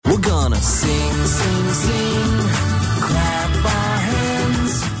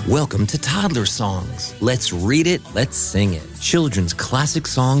Welcome to Toddler Songs. Let's read it, let's sing it. Children's classic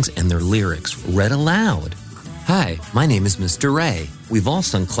songs and their lyrics read aloud. Hi, my name is Mr. Ray. We've all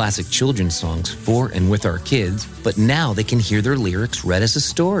sung classic children's songs for and with our kids, but now they can hear their lyrics read as a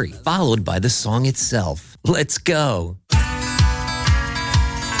story, followed by the song itself. Let's go.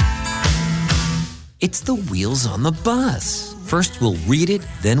 It's the Wheels on the Bus. First we'll read it,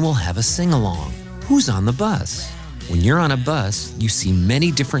 then we'll have a sing-along. Who's on the bus? When you're on a bus, you see many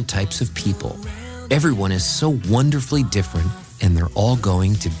different types of people. Everyone is so wonderfully different, and they're all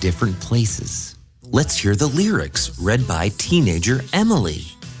going to different places. Let's hear the lyrics read by teenager Emily.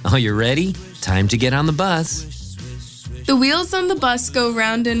 Are you ready? Time to get on the bus. The wheels on the bus go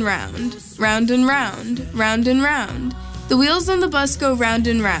round and round, round and round, round and round. The wheels on the bus go round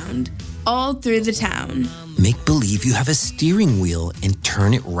and round, all through the town. Make believe you have a steering wheel and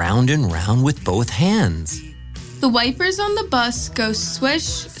turn it round and round with both hands. The wipers on the bus go swish,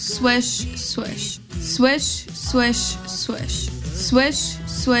 swish, swish. Swish, swish, swish. Swish,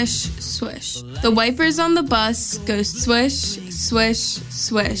 swish, swish. The wipers on the bus go swish, swish,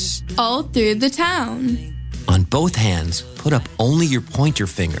 swish, all through the town. On both hands, put up only your pointer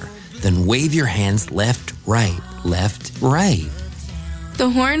finger, then wave your hands left, right, left, right. The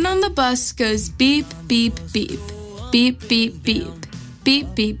horn on the bus goes beep, beep, beep. Beep, beep, beep.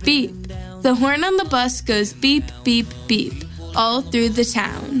 Beep, beep, beep. The horn on the bus goes beep, beep, beep, all through the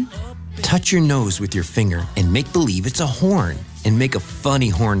town. Touch your nose with your finger and make believe it's a horn, and make a funny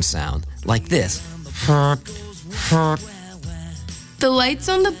horn sound, like this. The lights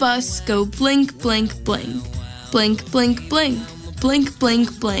on the bus go blink, blink, blink. Blink, blink, blink. Blink,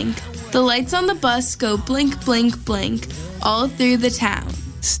 blink, blink. The lights on the bus go blink, blink, blink, all through the town.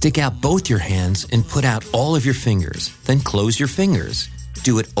 Stick out both your hands and put out all of your fingers, then close your fingers.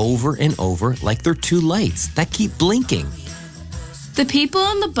 Do it over and over like they're two lights that keep blinking. The people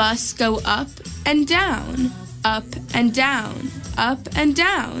on the bus go up and down, up and down, up and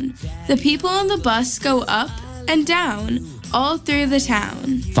down. The people on the bus go up and down, all through the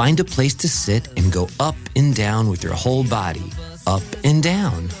town. Find a place to sit and go up and down with your whole body. Up and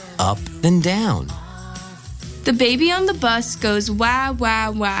down, up and down. The baby on the bus goes wah,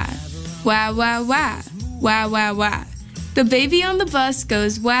 wah, wah. Wah, wah, wah. Wah, wah, wah. The baby on the bus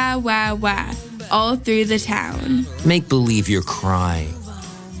goes wah, wah, wah, all through the town. Make believe you're crying.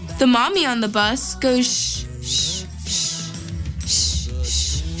 The mommy on the bus goes shh, shh, shh, shh,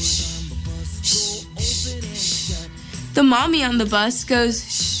 shh, shh, shh, shh. The mommy on the bus goes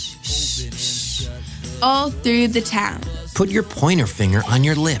shh, shh, shh, all through the town. Put your pointer finger on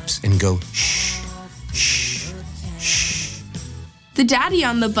your lips and go shh, shh, shh. The daddy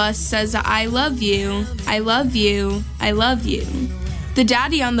on the bus says, I love you, I love you, I love you. The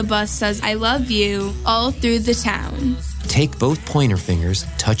daddy on the bus says, I love you, all through the town. Take both pointer fingers,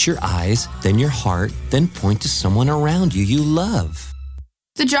 touch your eyes, then your heart, then point to someone around you love.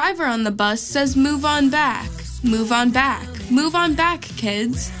 The driver on the bus says, move on back, move on back, move on back,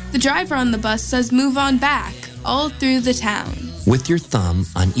 kids. The driver on the bus says, move on back, all through the town. With your thumb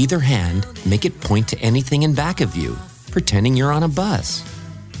on either hand, make it point to anything in back of you, pretending you're on a bus.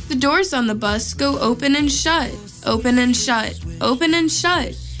 The doors on the bus go open and shut, open and shut, open and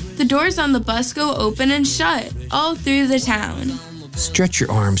shut. The doors on the bus go open and shut, all through the town. Stretch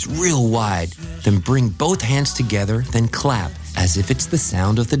your arms real wide, then bring both hands together, then clap as if it's the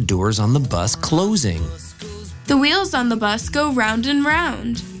sound of the doors on the bus closing. The wheels on the bus go round and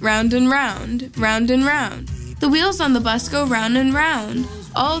round, round and round, round and round. The wheels on the bus go round and round,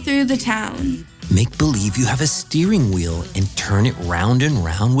 all through the town. Make believe you have a steering wheel and turn it round and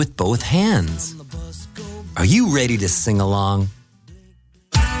round with both hands. Are you ready to sing along?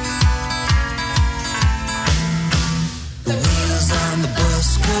 The wheels on the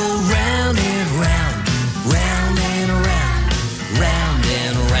bus go round and round, round and around, round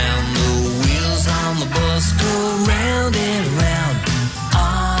and around. The wheels on the bus go round and round,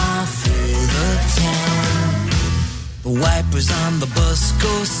 all through the town. The wipers on the bus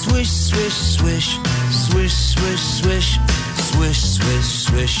go swish, swish, swish, swish, swish, swish, swish, swish,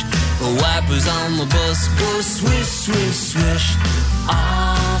 swish. The wipers on the bus go swish, swish, swish,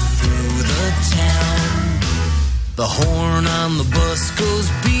 all through the town. The horn on the bus goes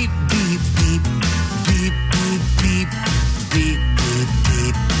beep, beep, beep, beep, beep, beep, beep, beep,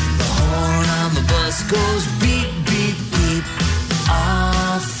 beep. The horn on the bus goes beep, beep, beep,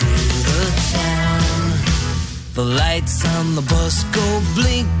 all through the town. The lights on the bus go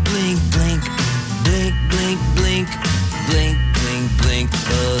blink, blink, blink, blink, blink, blink, blink, blink, blink.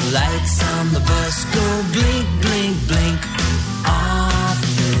 The lights on the bus go blink, blink, blink, all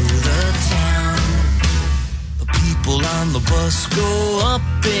through the town. The people on the bus bus go up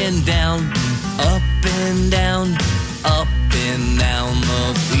and down, up and down, up and down. The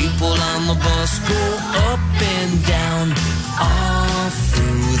people on the bus go up and down, all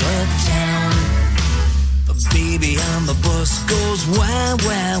through the town. The baby on the bus goes wah,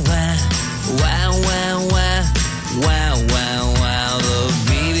 wah, wah, wah, wah, wah, wah, wah, wah. The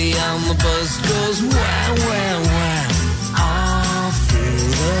baby on the bus goes wah, wah, wah, all through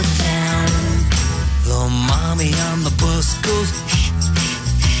the town. The mommy on the bus goes shh, shh,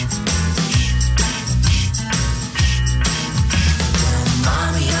 shh, shh, shh. The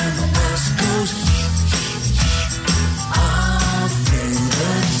mommy on the bus goes shh, shh, shh, all through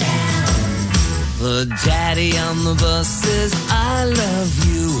the town. The daddy on the bus says, I love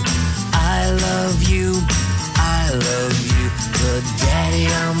you, I love you, I love you. The daddy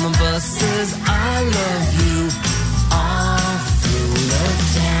on the bus says, I love you, all through the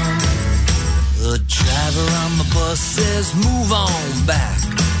town. The driver on the bus says, move on back,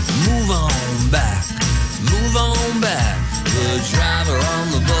 move on back, move on back. The driver on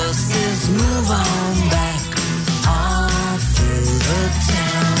the bus says, move on back, all through the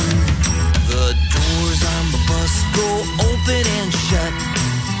town. The doors on the bus go open and shut,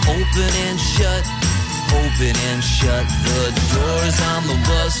 open and shut, open and shut. The doors on the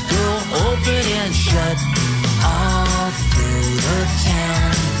bus go open and shut, all through the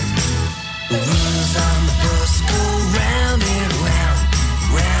town. The wheels on the bus go round and round,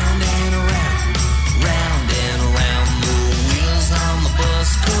 round and around, round and around. The wheels on the bus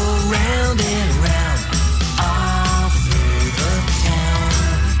go round and round, all through the town.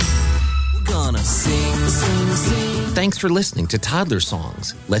 We're gonna sing, sing, sing. Thanks for listening to Toddler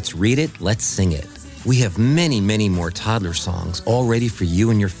Songs. Let's read it, let's sing it. We have many, many more toddler songs all ready for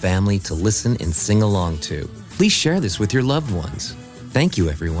you and your family to listen and sing along to. Please share this with your loved ones. Thank you,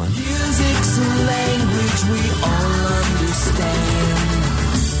 everyone. Music's a language we